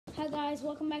Hi guys,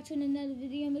 welcome back to another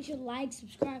video. Make sure to like,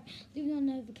 subscribe, leave the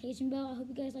notification bell. I hope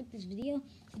you guys like this video.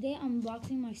 Today I'm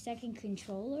unboxing my second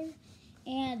controller.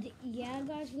 And yeah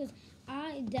guys, because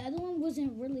the other one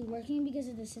wasn't really working because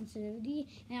of the sensitivity,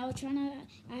 and I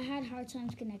had hard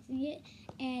times connecting it,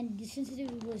 and the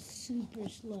sensitivity was super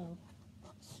slow.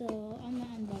 So I'm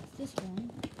gonna unbox this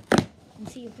one and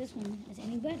see if this one is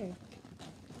any better.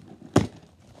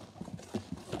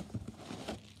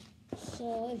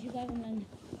 So if you guys want to know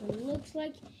what it looks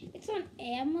like, it's on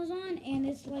Amazon, and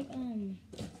it's like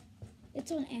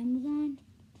it's on Amazon.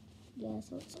 Yeah,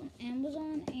 so it's on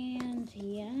Amazon, and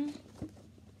yeah.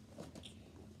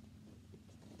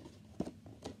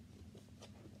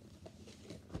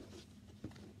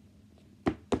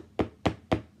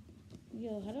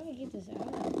 Yo, how do I get this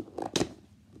out?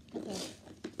 Okay,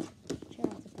 tear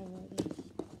off the cover, I guess.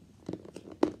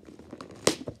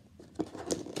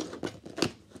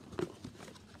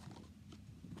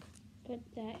 Put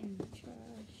that in the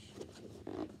trash.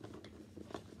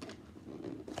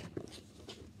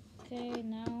 Okay,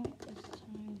 now it's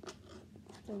time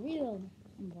for the real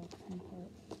unboxing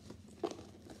part.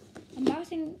 The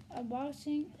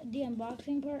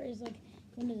unboxing part is like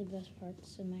one of the best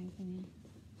parts in my opinion.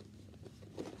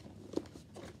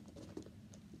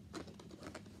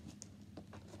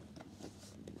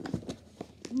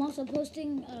 I'm also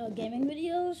posting gaming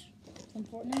videos from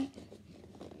Fortnite.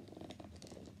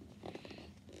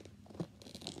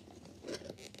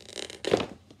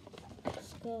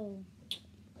 Let's go.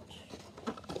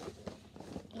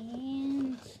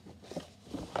 And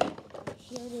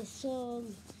here it is. So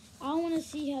I want to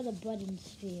see how the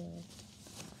buttons feel.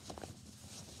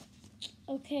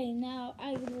 Okay, now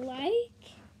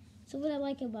what I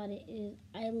like about it is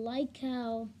I like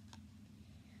how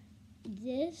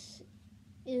this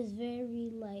is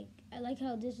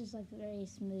very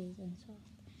smooth and soft.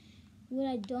 What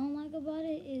I don't like about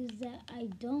it is that I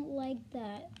don't like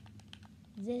that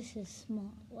this is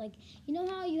small. Like, you know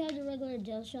how you have the regular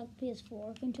DualShock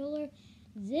PS4 controller?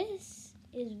 This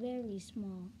is very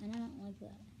small, and I don't like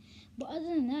that. But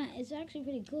other than that, it's actually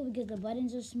pretty cool because the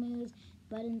buttons are smooth.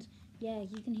 Yeah,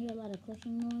 you can hear a lot of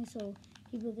clicking noise, so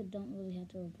people don't really have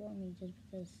to report me just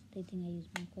because they think I use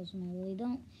my clothes when I really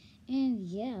don't. And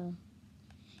yeah.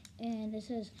 And it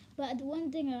says, but the one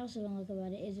thing I also don't like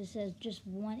about it is it says just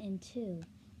 1 and 2.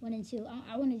 1 and 2.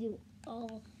 I want to do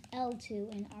all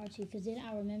L2 and R2 because then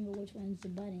I remember which one's the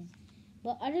button.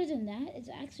 But other than that, it's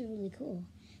actually really cool.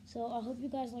 So I hope you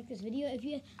guys like this video.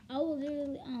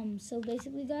 So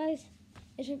basically guys,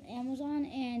 it's from Amazon,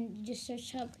 and you just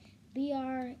search up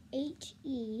Brhe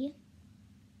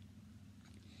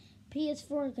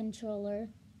PS4 controller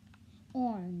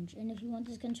orange. And if you want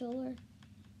this controller,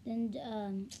 then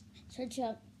search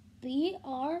up Brhe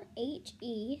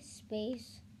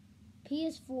space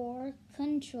PS4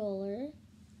 controller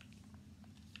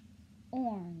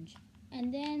orange,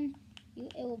 and then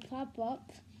it will pop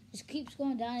up. Just keep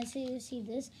scrolling down and see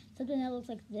this, something that looks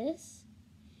like this.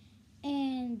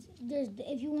 And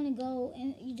if you want to go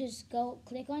and you just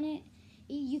click on it,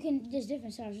 there's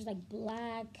different styles. There's like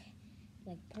black,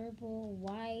 like purple,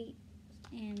 white,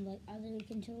 and like other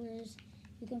controllers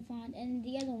you can find. And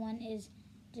the other one is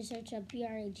just search up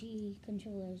Brhe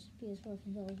controllers, PS4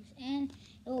 controllers, and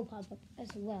it will pop up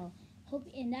as well.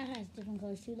 And that has different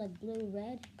colors too, like blue,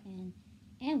 red,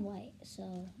 and white.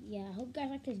 So yeah, I hope you guys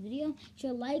liked this video.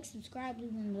 Sure, like, subscribe,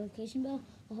 leave the notification bell.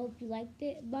 I hope you liked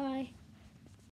it. Bye.